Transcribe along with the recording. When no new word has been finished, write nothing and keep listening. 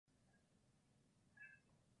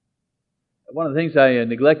One of the things I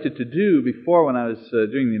neglected to do before when I was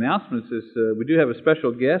doing the announcements is we do have a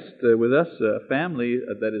special guest with us, a family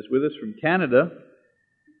that is with us from Canada.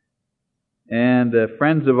 And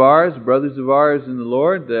friends of ours, brothers of ours in the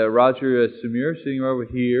Lord, Roger Samir sitting over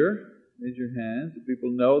here. Raise your hands so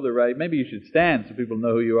people know the right. Maybe you should stand so people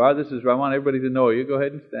know who you are. I want everybody to know you. Go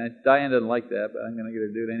ahead and stand. Diane doesn't like that, but I'm going to get her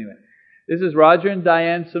to do it anyway. This is Roger and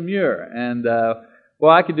Diane Samir. And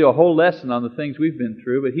well, I could do a whole lesson on the things we've been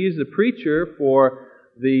through, but he's the preacher for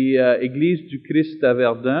the Église du Christ à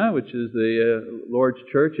Verdun, which is the Lord's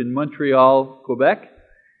Church in Montreal, Quebec.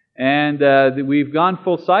 And we've gone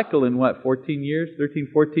full cycle in 13,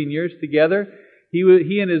 14 years together.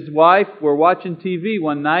 He and his wife were watching TV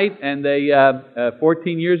one night, and they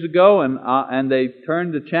 14 years ago, and they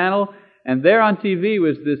turned the channel, and there on TV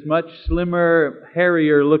was this much slimmer,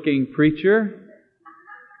 hairier-looking preacher.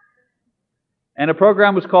 And a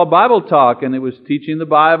program was called Bible Talk, and it was teaching the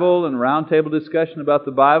Bible and roundtable discussion about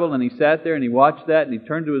the Bible. And he sat there and he watched that, and he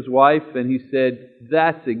turned to his wife and he said,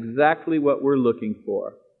 "That's exactly what we're looking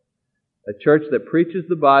for. A church that preaches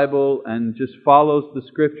the Bible and just follows the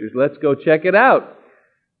Scriptures. Let's go check it out."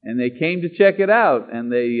 And they came to check it out,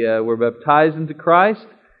 and they were baptized into Christ.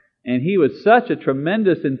 And he was such a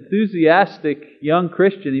tremendous, enthusiastic young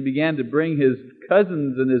Christian. He began to bring his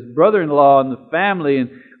cousins and his brother-in-law and the family, and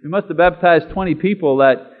we must have baptized 20 people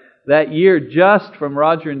that year just from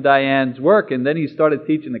Roger and Diane's work. And then he started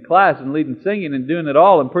teaching the class and leading singing and doing it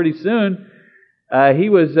all. And pretty soon, he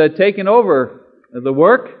was taking over the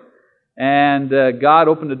work. And God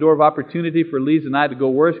opened a door of opportunity for Lise and I to go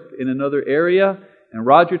work in another area. And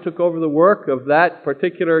Roger took over the work of that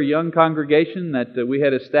particular young congregation that we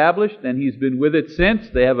had established. And he's been with it since.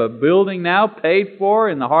 They have a building now paid for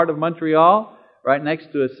in the heart of Montreal, right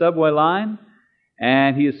next to a subway line.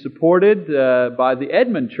 And he is supported by the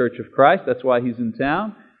Edmond Church of Christ. That's why he's in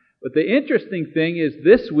town. But the interesting thing is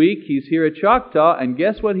this week he's here at Choctaw, and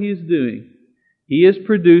guess what he's doing? He is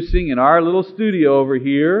producing in our little studio over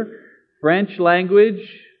here French language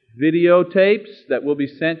videotapes that will be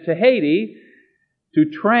sent to Haiti to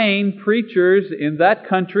train preachers in that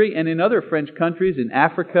country and in other French countries, in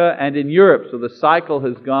Africa and in Europe. So the cycle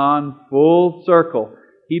has gone full circle.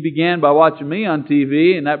 He began by watching me on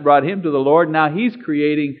TV, and that brought him to the Lord. Now he's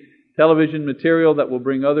creating television material that will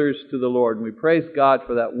bring others to the Lord. And we praise God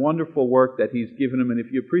for that wonderful work that He's given him. And if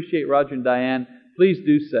you appreciate Roger and Diane, please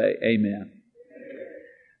do say amen.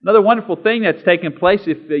 Another wonderful thing that's taken place,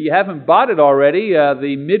 if you haven't bought it already,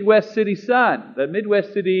 the Midwest City Sun. The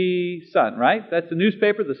Midwest City Sun, right? That's the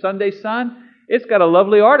newspaper, the Sunday Sun. It's got a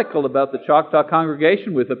lovely article about the Choctaw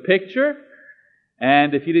congregation with a picture.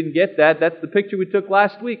 And if you didn't get that, that's the picture we took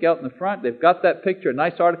last week out in the front. They've got that picture, a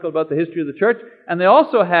nice article about the history of the church. And they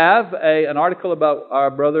also have an article about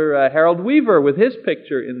our brother Harold Weaver with his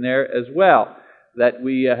picture in there as well that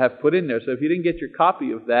we have put in there. So if you didn't get your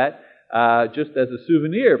copy of that, just as a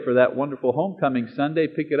souvenir for that wonderful homecoming Sunday,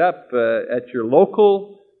 pick it up at your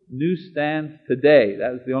local newsstand today.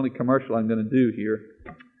 That was the only commercial I'm going to do here.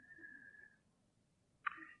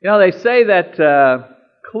 You know, they say that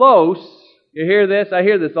close... You hear this? I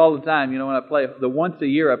hear this all the time. You know, when I play once a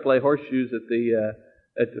year, I play horseshoes at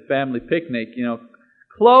the family picnic. You know,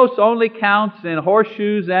 close only counts in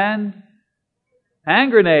horseshoes and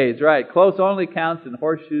hand grenades. Right? Close only counts in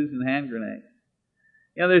horseshoes and hand grenades.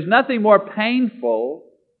 You know, there's nothing more painful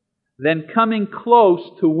than coming close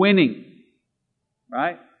to winning.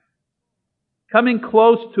 Right? Coming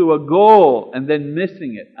close to a goal and then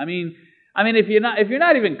missing it. I mean, if you're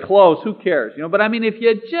not even close, who cares? You know, but I mean, if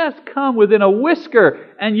you just come within a whisker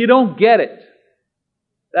and you don't get it,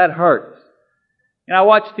 that hurts. And I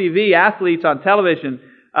watch TV, athletes on television,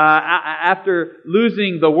 after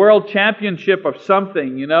losing the world championship of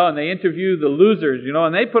something, you know, and they interview the losers, you know,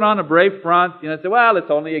 and they put on a brave front, you know, say, well, it's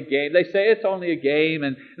only a game. They say it's only a game,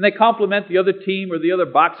 and they compliment the other team or the other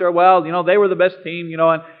boxer. Well, you know, they were the best team, you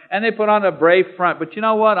know, and they put on a brave front. But you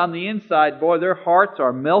know what? On the inside, boy, their hearts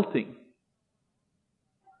are melting.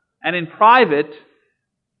 And in private,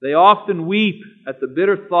 they often weep at the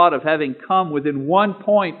bitter thought of having come within 1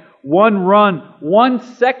 point, 1 run, 1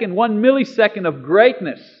 second, 1 millisecond of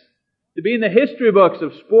greatness to be in the history books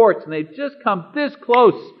of sports. And they've just come this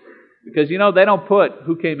close because, you know, they don't put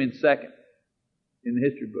who came in second in the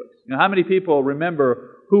history books. You know, how many people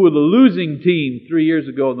remember who were the losing team 3 years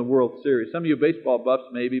ago in the World Series? Some of you baseball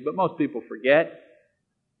buffs maybe, but most people forget.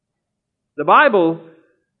 The Bible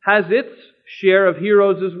has its share of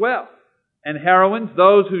heroes as well, and heroines,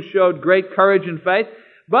 those who showed great courage and faith.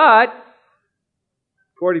 But,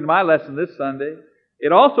 according to my lesson this Sunday,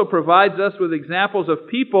 it also provides us with examples of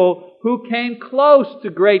people who came close to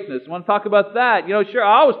greatness. I want to talk about that. Sure,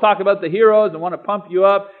 I always talk about the heroes and want to pump you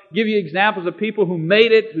up, give you examples of people who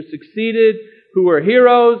made it, who succeeded, who were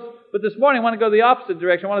heroes. But this morning I want to go the opposite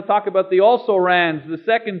direction. I want to talk about the also-rans, the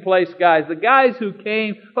second place guys, the guys who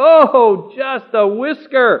came, just a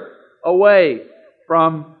whisker away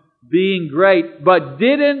from being great, but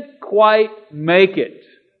didn't quite make it.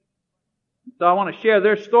 So I want to share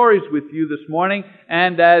their stories with you this morning,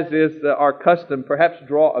 and as is our custom, perhaps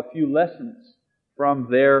draw a few lessons from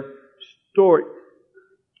their story.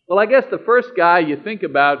 Well, I guess the first guy you think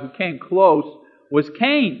about who came close was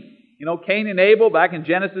Cain. Cain and Abel back in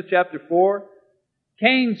Genesis chapter 4.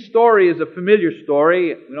 Cain's story is a familiar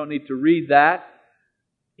story. We don't need to read that.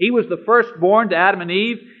 He was the firstborn to Adam and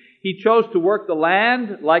Eve. He chose to work the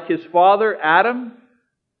land like his father Adam.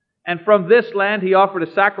 And from this land he offered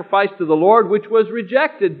a sacrifice to the Lord, which was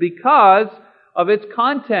rejected because of its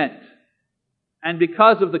content and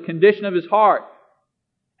because of the condition of his heart.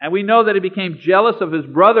 And we know that he became jealous of his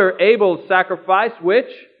brother Abel's sacrifice, which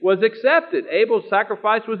was accepted. Abel's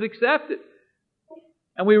sacrifice was accepted.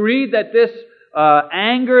 And we read that this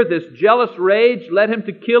anger, this jealous rage, led him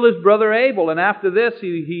to kill his brother Abel. And after this,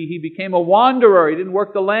 he became a wanderer. He didn't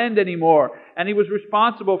work the land anymore. And he was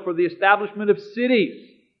responsible for the establishment of cities.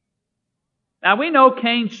 Now, we know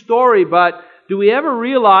Cain's story, but do we ever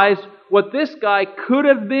realize what this guy could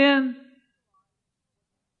have been?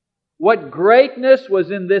 What greatness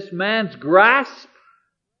was in this man's grasp?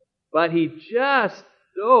 But he just,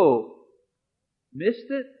 missed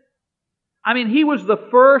it. He was the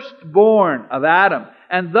firstborn of Adam,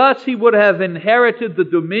 and thus he would have inherited the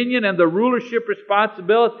dominion and the rulership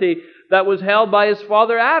responsibility that was held by his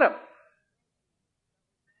father Adam.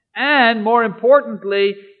 And more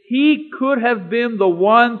importantly, he could have been the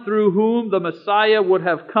one through whom the Messiah would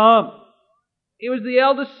have come. He was the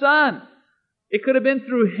eldest son. It could have been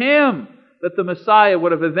through him that the Messiah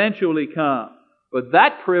would have eventually come. But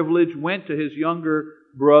that privilege went to his younger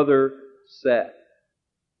brother Seth.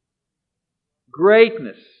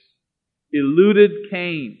 Greatness eluded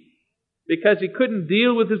Cain because he couldn't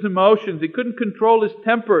deal with his emotions. He couldn't control his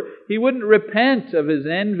temper. He wouldn't repent of his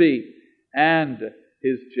envy and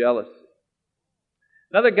his jealousy.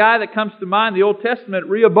 Another guy that comes to mind in the Old Testament,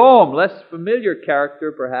 Rehoboam, less familiar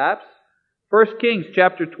character perhaps. 1 Kings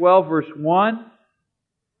chapter 12 verse 1.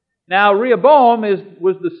 Now Rehoboam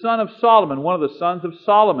was the son of Solomon, one of the sons of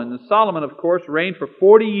Solomon. And Solomon, of course, reigned for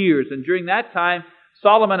 40 years. And during that time,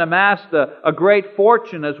 Solomon amassed a great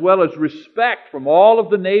fortune as well as respect from all of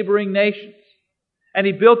the neighboring nations. And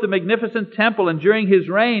he built a magnificent temple, and during his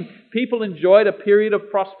reign, people enjoyed a period of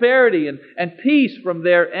prosperity and peace from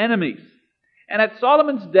their enemies. And at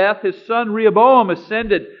Solomon's death, his son Rehoboam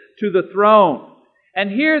ascended to the throne. And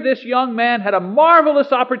here this young man had a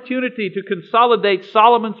marvelous opportunity to consolidate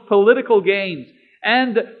Solomon's political gains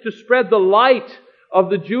and to spread the light of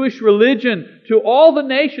the Jewish religion to all the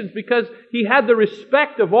nations. Because he had the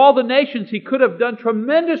respect of all the nations, he could have done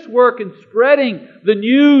tremendous work in spreading the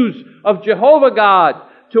news of Jehovah God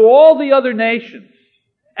to all the other nations.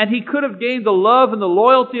 And he could have gained the love and the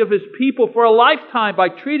loyalty of his people for a lifetime by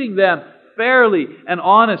treating them fairly and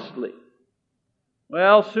honestly.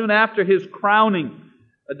 Well, soon after his crowning,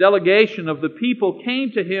 a delegation of the people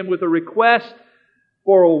came to him with a request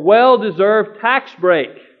for a well-deserved tax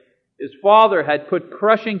break. His father had put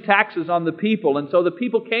crushing taxes on the people, and so the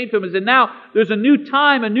people came to him and said, now there's a new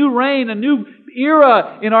time, a new reign, a new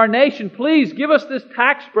era in our nation. Please give us this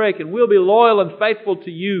tax break and we'll be loyal and faithful to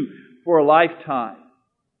you for a lifetime.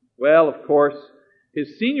 Well, of course,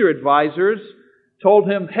 his senior advisors told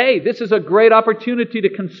him, hey, this is a great opportunity to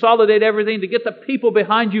consolidate everything, to get the people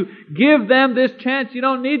behind you. Give them this chance. You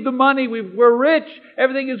don't need the money. We're rich.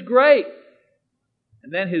 Everything is great.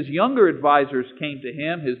 And then his younger advisors came to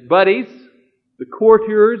him, his buddies, the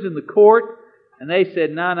courtiers in the court, and they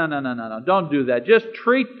said, no, don't do that. Just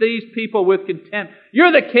treat these people with contempt.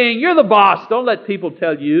 You're the king. You're the boss. Don't let people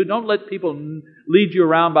tell you. Don't let people lead you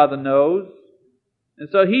around by the nose. And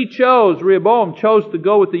so Rehoboam chose to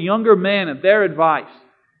go with the younger men and their advice.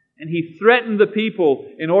 And he threatened the people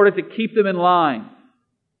in order to keep them in line.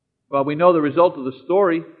 Well, we know the result of the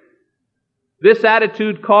story. This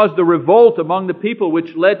attitude caused a revolt among the people,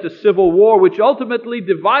 which led to civil war, which ultimately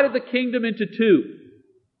divided the kingdom into two.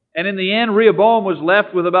 And in the end, Rehoboam was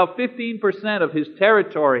left with about 15% of his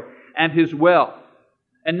territory and his wealth.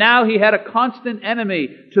 And now he had a constant enemy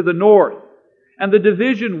to the north. And the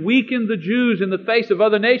division weakened the Jews in the face of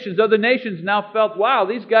other nations. Other nations now felt, wow,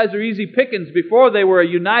 these guys are easy pickings. Before they were a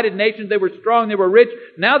united nation, they were strong, they were rich.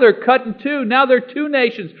 Now they're cut in two. Now they're two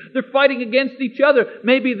nations. They're fighting against each other.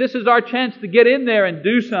 Maybe this is our chance to get in there and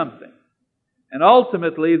do something. And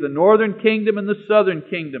ultimately, the northern kingdom and the southern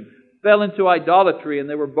kingdom fell into idolatry, and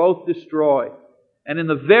they were both destroyed. And in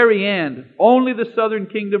the very end, only the southern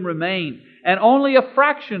kingdom remained, and only a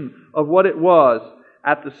fraction of what it was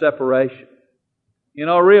at the separation. You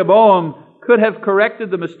know, Rehoboam could have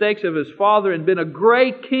corrected the mistakes of his father and been a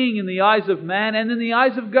great king in the eyes of man and in the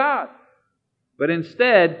eyes of God. But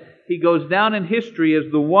instead, he goes down in history as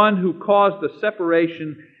the one who caused the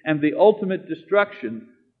separation and the ultimate destruction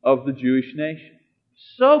of the Jewish nation.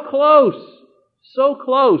 So close,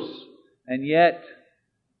 and yet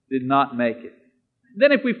did not make it.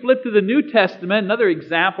 Then if we flip to the New Testament, another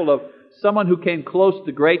example of someone who came close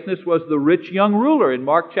to greatness was the rich young ruler in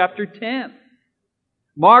Mark chapter 10.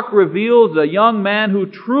 Mark reveals a young man who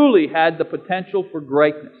truly had the potential for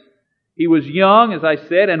greatness. He was young, as I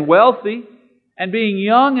said, and wealthy. And being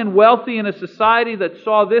young and wealthy in a society that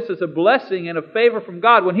saw this as a blessing and a favor from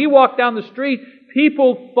God, when he walked down the street,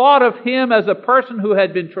 people thought of him as a person who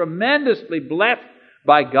had been tremendously blessed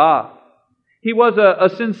by God. He was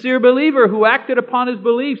a sincere believer who acted upon his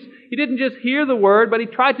beliefs. He didn't just hear the word, but he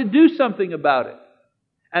tried to do something about it.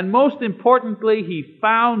 And most importantly, he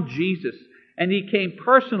found Jesus. And he came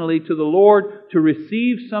personally to the Lord to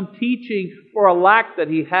receive some teaching for a lack that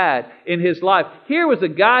he had in his life. Here was a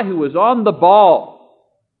guy who was on the ball.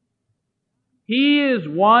 He is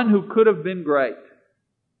one who could have been great.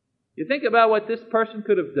 You think about what this person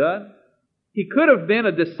could have done? He could have been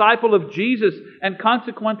a disciple of Jesus and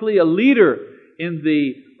consequently a leader in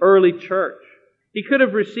the early church. He could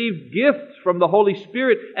have received gifts from the Holy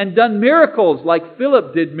Spirit and done miracles like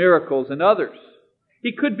Philip did miracles and others.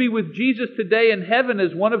 He could be with Jesus today in heaven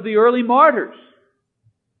as one of the early martyrs.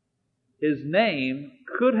 His name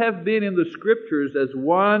could have been in the Scriptures as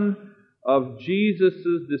one of Jesus'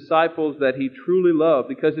 disciples that he truly loved,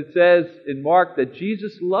 because it says in Mark that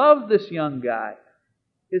Jesus loved this young guy.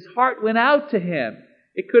 His heart went out to him.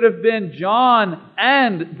 It could have been John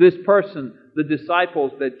and this person, the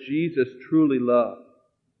disciples that Jesus truly loved.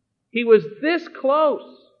 He was this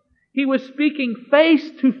close. He was speaking face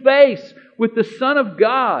to face with the Son of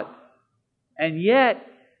God. And yet,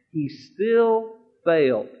 he still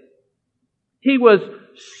failed. He was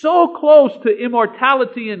so close to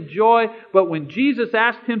immortality and joy, but when Jesus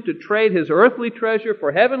asked him to trade his earthly treasure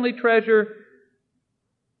for heavenly treasure,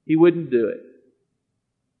 he wouldn't do it.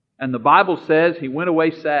 And the Bible says he went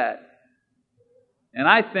away sad. And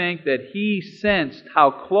I think that he sensed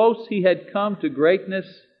how close he had come to greatness,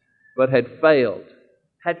 but had failed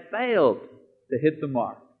to hit the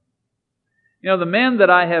mark. You know, the men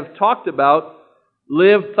that I have talked about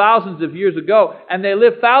lived thousands of years ago, and they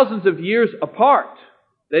lived thousands of years apart.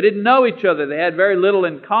 They didn't know each other. They had very little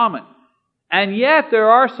in common. And yet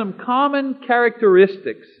there are some common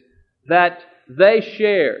characteristics that they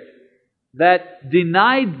shared that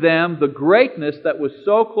denied them the greatness that was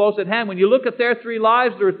so close at hand. When you look at their three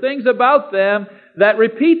lives, there are things about them that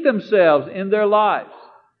repeat themselves in their lives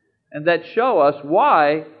and that show us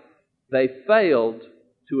why they failed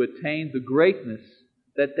to attain the greatness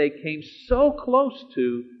that they came so close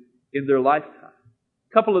to in their lifetime.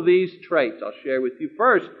 A couple of these traits I'll share with you.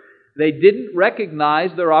 First, they didn't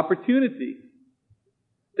recognize their opportunity.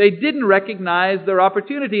 They didn't recognize their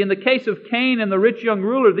opportunity. In the case of Cain and the rich young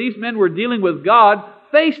ruler, these men were dealing with God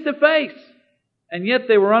face to face. And yet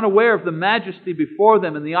they were unaware of the majesty before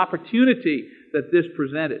them and the opportunity that this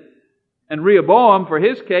presented. And Rehoboam, for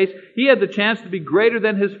his case, he had the chance to be greater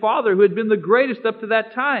than his father, who had been the greatest up to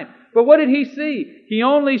that time. But what did he see? He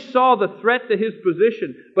only saw the threat to his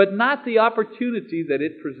position, but not the opportunity that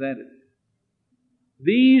it presented.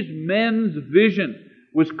 These men's vision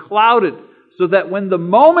was clouded so that when the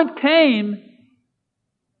moment came,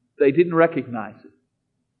 they didn't recognize it.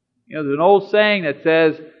 You know, there's an old saying that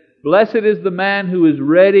says, "Blessed is the man who is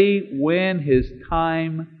ready when his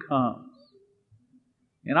time comes."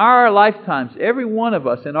 In our lifetimes, every one of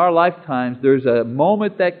us in our lifetimes, there's a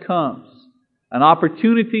moment that comes, an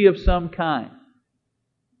opportunity of some kind.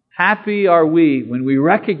 Happy are we when we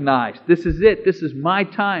recognize, this is it, this is my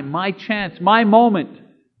time, my chance, my moment.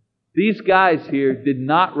 These guys here did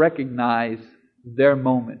not recognize their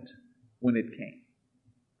moment when it came.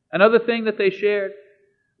 Another thing that they shared,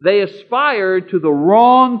 they aspired to the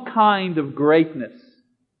wrong kind of greatness.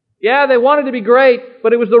 Yeah, they wanted to be great,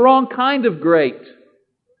 but it was the wrong kind of great.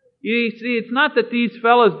 You see, it's not that these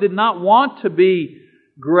fellows did not want to be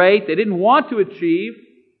great. They didn't want to achieve.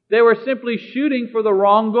 They were simply shooting for the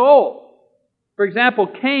wrong goal. For example,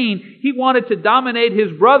 Cain, he wanted to dominate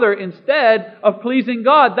his brother instead of pleasing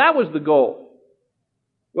God. That was the goal.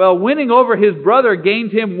 Well, winning over his brother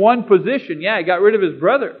gained him one position. Yeah, he got rid of his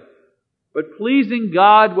brother. But pleasing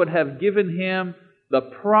God would have given him the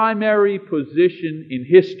primary position in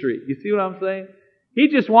history. You see what I'm saying? He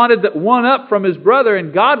just wanted that one up from his brother,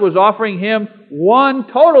 and God was offering him one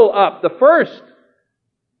total up, the first.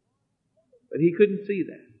 But he couldn't see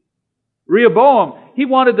that. Rehoboam, he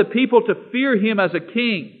wanted the people to fear him as a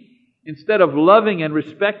king instead of loving and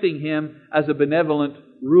respecting him as a benevolent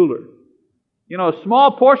ruler. You know, a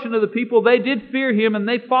small portion of the people, they did fear him and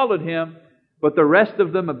they followed him, but the rest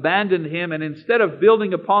of them abandoned him, and instead of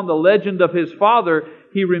building upon the legend of his father,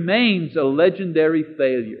 he remains a legendary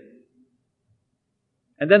failure.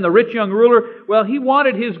 And then the rich young ruler, well, he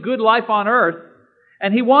wanted his good life on earth,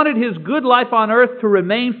 and he wanted his good life on earth to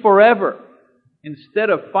remain forever, instead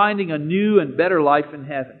of finding a new and better life in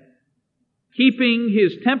heaven. Keeping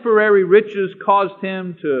his temporary riches caused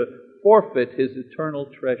him to forfeit his eternal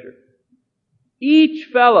treasure. Each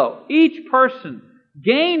fellow, each person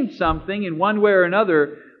gained something in one way or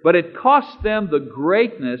another, but it cost them the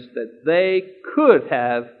greatness that they could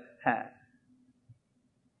have had.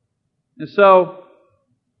 And so,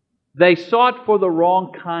 they sought for the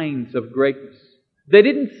wrong kinds of greatness. They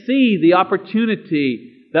didn't see the opportunity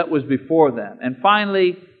that was before them. And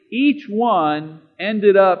finally, each one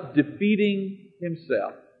ended up defeating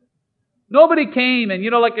himself. Nobody came and,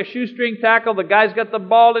 like a shoestring tackle, the guy's got the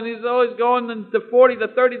ball and he's always going the 40, the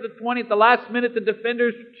 30, the 20. At the last minute, the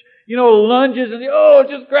defender's, lunges and,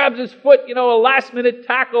 just grabs his foot, a last minute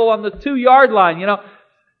tackle on the 2-yard line,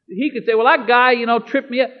 He could say, well, that guy, tripped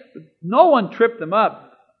me up. But no one tripped them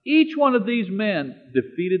up. Each one of these men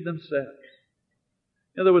defeated themselves.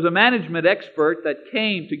 There was a management expert that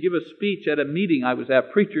came to give a speech at a meeting. I was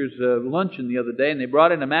at preacher's luncheon the other day, and they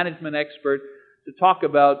brought in a management expert to talk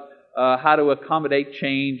about how to accommodate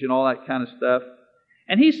change and all that kind of stuff.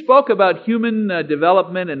 And he spoke about human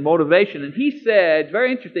development and motivation. And he said,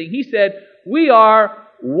 very interesting, he said, we are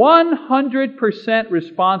 100%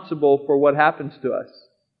 responsible for what happens to us.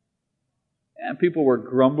 And people were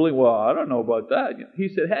grumbling, well, I don't know about that. He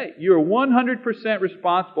said, hey, you're 100%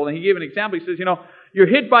 responsible. And he gave an example. He says, you're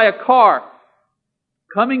hit by a car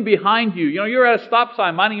coming behind you. You're at a stop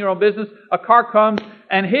sign minding your own business. A car comes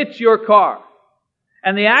and hits your car.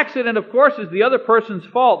 And the accident, of course, is the other person's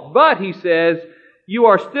fault. But, he says, you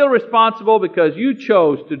are still responsible because you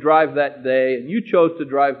chose to drive that day, and you chose to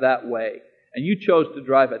drive that way, and you chose to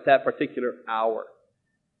drive at that particular hour.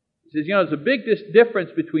 He says, there's a big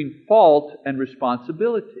difference between fault and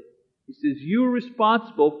responsibility. He says, you're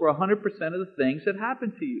responsible for 100% of the things that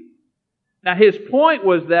happen to you. Now, his point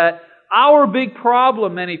was that our big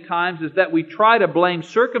problem many times is that we try to blame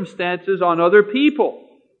circumstances on other people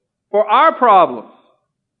for our problems.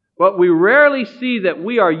 But we rarely see that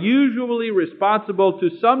we are usually responsible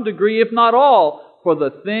to some degree, if not all, for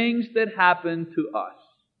the things that happen to us.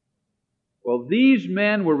 Well, these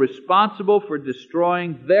men were responsible for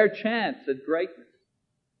destroying their chance at greatness.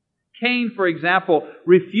 Cain, for example,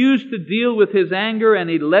 refused to deal with his anger, and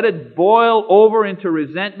he let it boil over into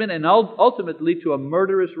resentment and ultimately to a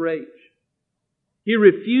murderous rage. He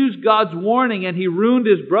refused God's warning, and he ruined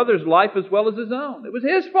his brother's life as well as his own. It was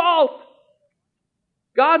his fault.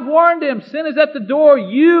 God warned him, sin is at the door.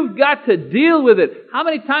 You've got to deal with it. How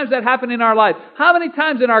many times that happened in our life? How many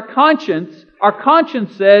times in our conscience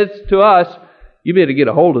says to us, you better get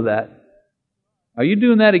a hold of that. Are you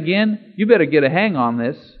doing that again? You better get a hang on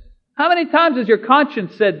this. How many times has your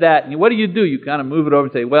conscience said that? And what do? You kind of move it over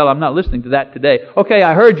and say, well, I'm not listening to that today. Okay,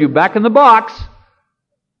 I heard you. Back in the box.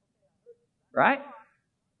 Right?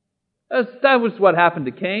 That was what happened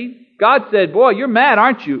to Cain. God said, boy, you're mad,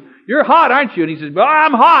 aren't you? You're hot, aren't you? And he says, well,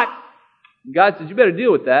 I'm hot. And God says, you better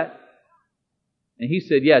deal with that. And he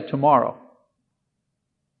said, yeah, tomorrow.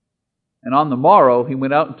 And on the morrow, he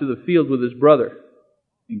went out into the field with his brother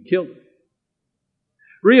and killed him.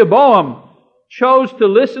 Rehoboam chose to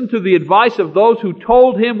listen to the advice of those who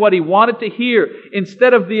told him what he wanted to hear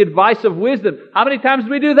instead of the advice of wisdom. How many times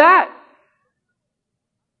do we do that?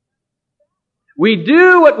 We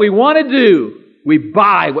do what we want to do. We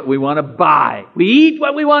buy what we want to buy. We eat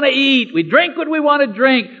what we want to eat. We drink what we want to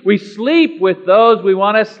drink. We sleep with those we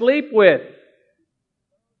want to sleep with.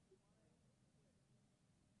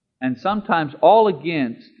 And sometimes all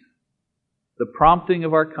against the prompting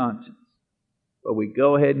of our conscience. But we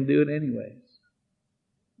go ahead and do it anyways.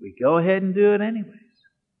 We go ahead and do it anyways.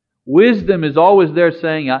 Wisdom is always there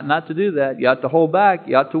saying, you ought not to do that. You ought to hold back.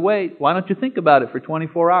 You ought to wait. Why don't you think about it for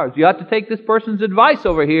 24 hours? You ought to take this person's advice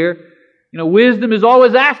over here. Wisdom is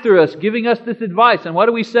always after us, giving us this advice. And what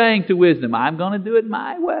are we saying to wisdom? I'm going to do it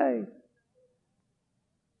my way.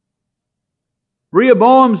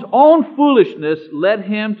 Rehoboam's own foolishness led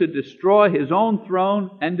him to destroy his own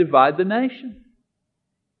throne and divide the nation.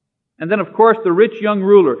 And then, of course, the rich young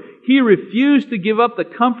ruler. He refused to give up the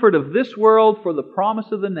comfort of this world for the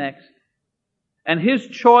promise of the next. And his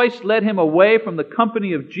choice led him away from the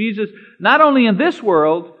company of Jesus, not only in this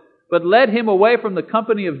world, but led him away from the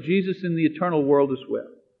company of Jesus in the eternal world as well.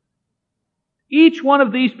 Each one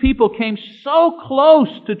of these people came so close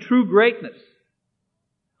to true greatness.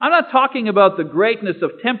 I'm not talking about the greatness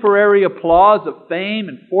of temporary applause, of fame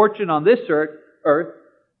and fortune on this earth,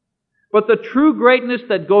 but the true greatness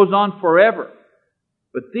that goes on forever.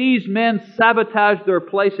 But these men sabotaged their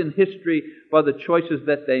place in history by the choices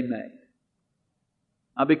that they made.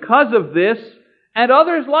 Now, because of this, and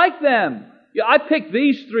others like them, I picked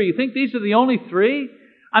these three. You think these are the only three?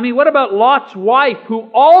 What about Lot's wife, who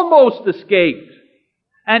almost escaped?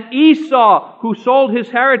 And Esau, who sold his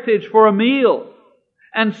heritage for a meal?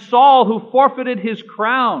 And Saul, who forfeited his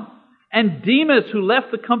crown? And Demas, who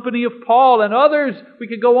left the company of Paul? And others, we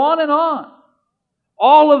could go on and on.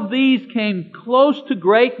 All of these came close to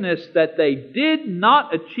greatness that they did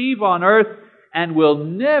not achieve on earth and will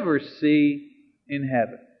never see in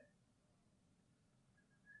heaven.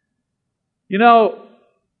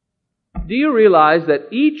 Do you realize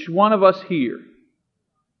that each one of us here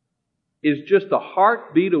is just a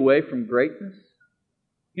heartbeat away from greatness?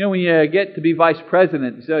 When you get to be vice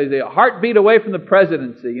president, so you say, a heartbeat away from the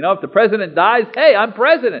presidency. If the president dies, hey, I'm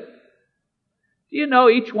president. Do you know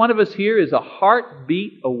each one of us here is a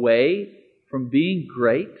heartbeat away from being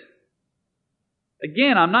great?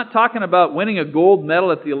 Again, I'm not talking about winning a gold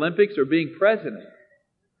medal at the Olympics or being president.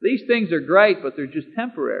 These things are great, but they're just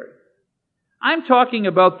temporary. I'm talking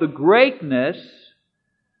about the greatness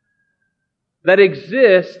that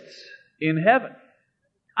exists in heaven.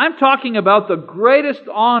 I'm talking about the greatest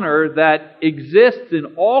honor that exists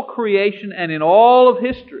in all creation and in all of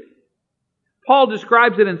history. Paul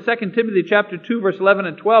describes it in 2 Timothy chapter 2, verse 11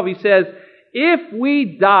 and 12. He says, "If we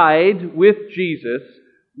died with Jesus,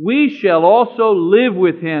 we shall also live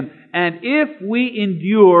with Him. And if we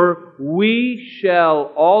endure, we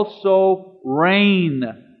shall also reign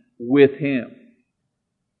with Him."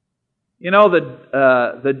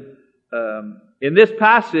 In this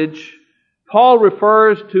passage, Paul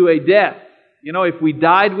refers to a death. If we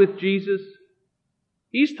died with Jesus,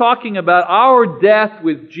 he's talking about our death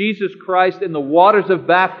with Jesus Christ in the waters of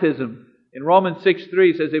baptism. In Romans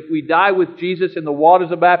 6:3 it says, if we die with Jesus in the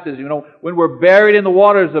waters of baptism, when we're buried in the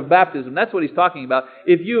waters of baptism, that's what he's talking about.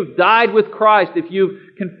 If you've died with Christ, if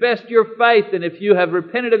you've confessed your faith, and if you have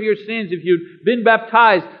repented of your sins, if you've been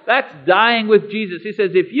baptized, that's dying with Jesus. He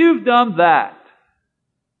says, if you've done that,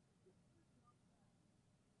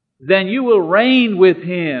 then you will reign with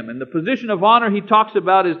Him. And the position of honor he talks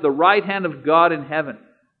about is the right hand of God in heaven.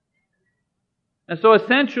 And so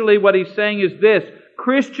essentially what he's saying is this: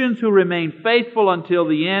 Christians who remain faithful until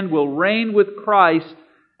the end will reign with Christ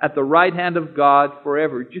at the right hand of God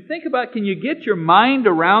forever. Do you think about, can you get your mind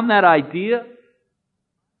around that idea?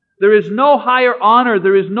 There is no higher honor,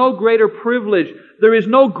 there is no greater privilege, there is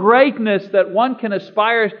no greatness that one can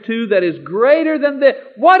aspire to that is greater than this.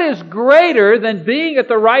 What is greater than being at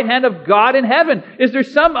the right hand of God in heaven? Is there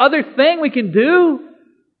some other thing we can do?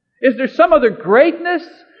 Is there some other greatness?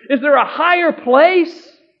 Is there a higher place?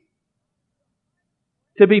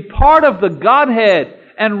 To be part of the Godhead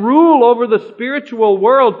and rule over the spiritual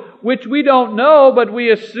world, which we don't know, but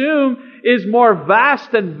we assume is more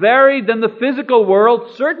vast and varied than the physical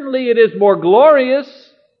world. Certainly it is more glorious.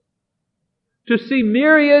 To see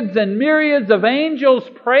myriads and myriads of angels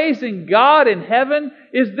praising God in heaven,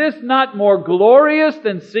 is this not more glorious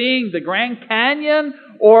than seeing the Grand Canyon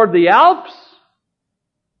or the Alps?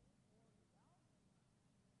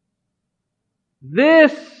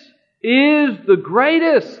 This is the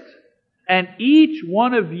greatest, and each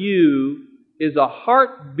one of you is a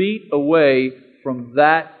heartbeat away from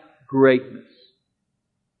that greatness.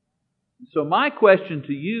 So my question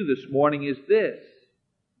to you this morning is this: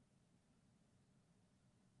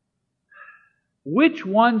 which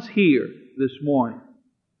ones here this morning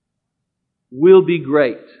will be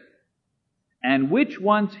great? And which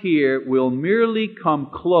ones here will merely come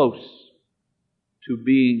close to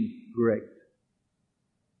being great?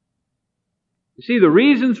 You see, the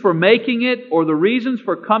reasons for making it or the reasons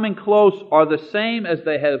for coming close are the same as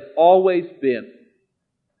they have always been.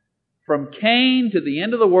 From Cain to the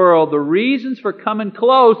end of the world, the reasons for coming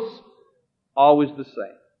close, always the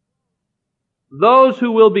same. Those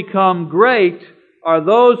who will become great are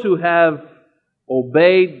those who have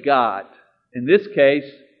obeyed God. in this case,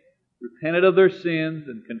 repented of their sins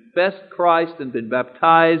and confessed Christ and been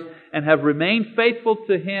baptized and have remained faithful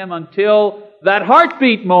to Him until that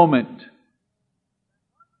heartbeat moment.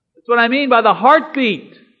 That's what I mean by the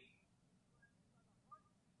heartbeat.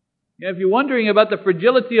 If you're wondering about the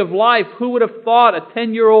fragility of life, who would have thought a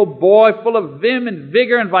 10-year-old boy full of vim and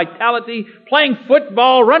vigor and vitality, playing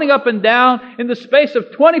football, running up and down, in the space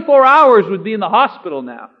of 24 hours would be in the hospital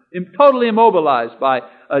now, totally immobilized by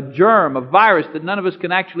a germ, a virus that none of us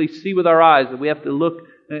can actually see with our eyes, that we have to look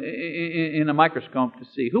in a microscope to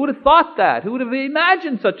see. Who would have thought that? Who would have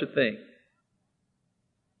imagined such a thing?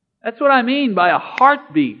 That's what I mean by a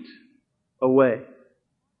heartbeat away.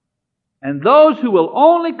 And those who will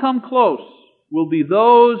only come close will be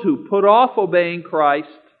those who put off obeying Christ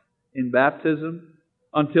in baptism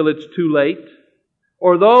until it's too late,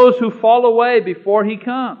 or those who fall away before He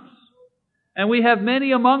comes. And we have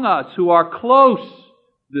many among us who are close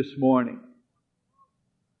this morning,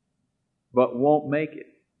 but won't make it.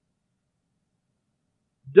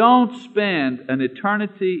 Don't spend an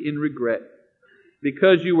eternity in regret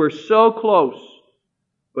because you were so close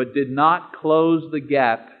but did not close the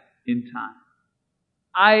gap in time.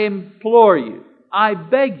 I implore you, I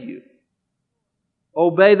beg you,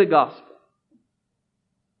 obey the gospel.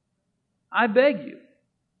 I beg you,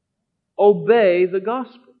 obey the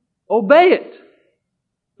gospel. Obey it.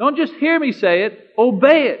 Don't just hear me say it,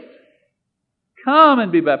 obey it. Come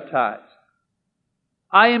and be baptized.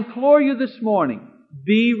 I implore you this morning,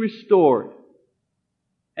 be restored.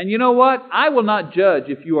 And you know what? I will not judge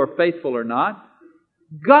if you are faithful or not.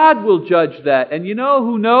 God will judge that. And you know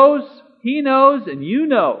who knows? He knows and you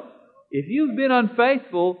know. If you've been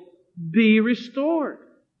unfaithful, be restored.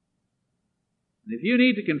 And if you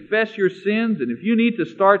need to confess your sins and if you need to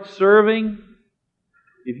start serving,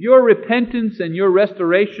 if your repentance and your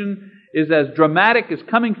restoration is as dramatic as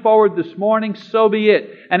coming forward this morning, so be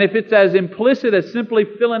it. And if it's as implicit as simply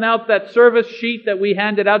filling out that service sheet that we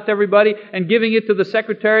handed out to everybody and giving it to the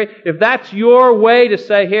secretary, if that's your way to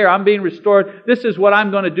say, here, I'm being restored, this is what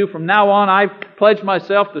I'm going to do from now on, I've pledged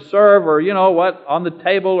myself to serve, or you know what, on the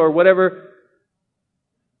table or whatever,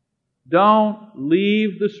 don't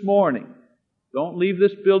leave this morning. Don't leave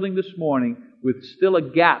this building this morning with still a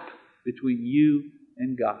gap between you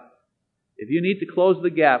and God. If you need to close the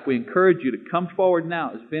gap, we encourage you to come forward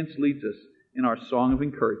now as Vince leads us in our song of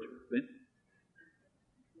encouragement.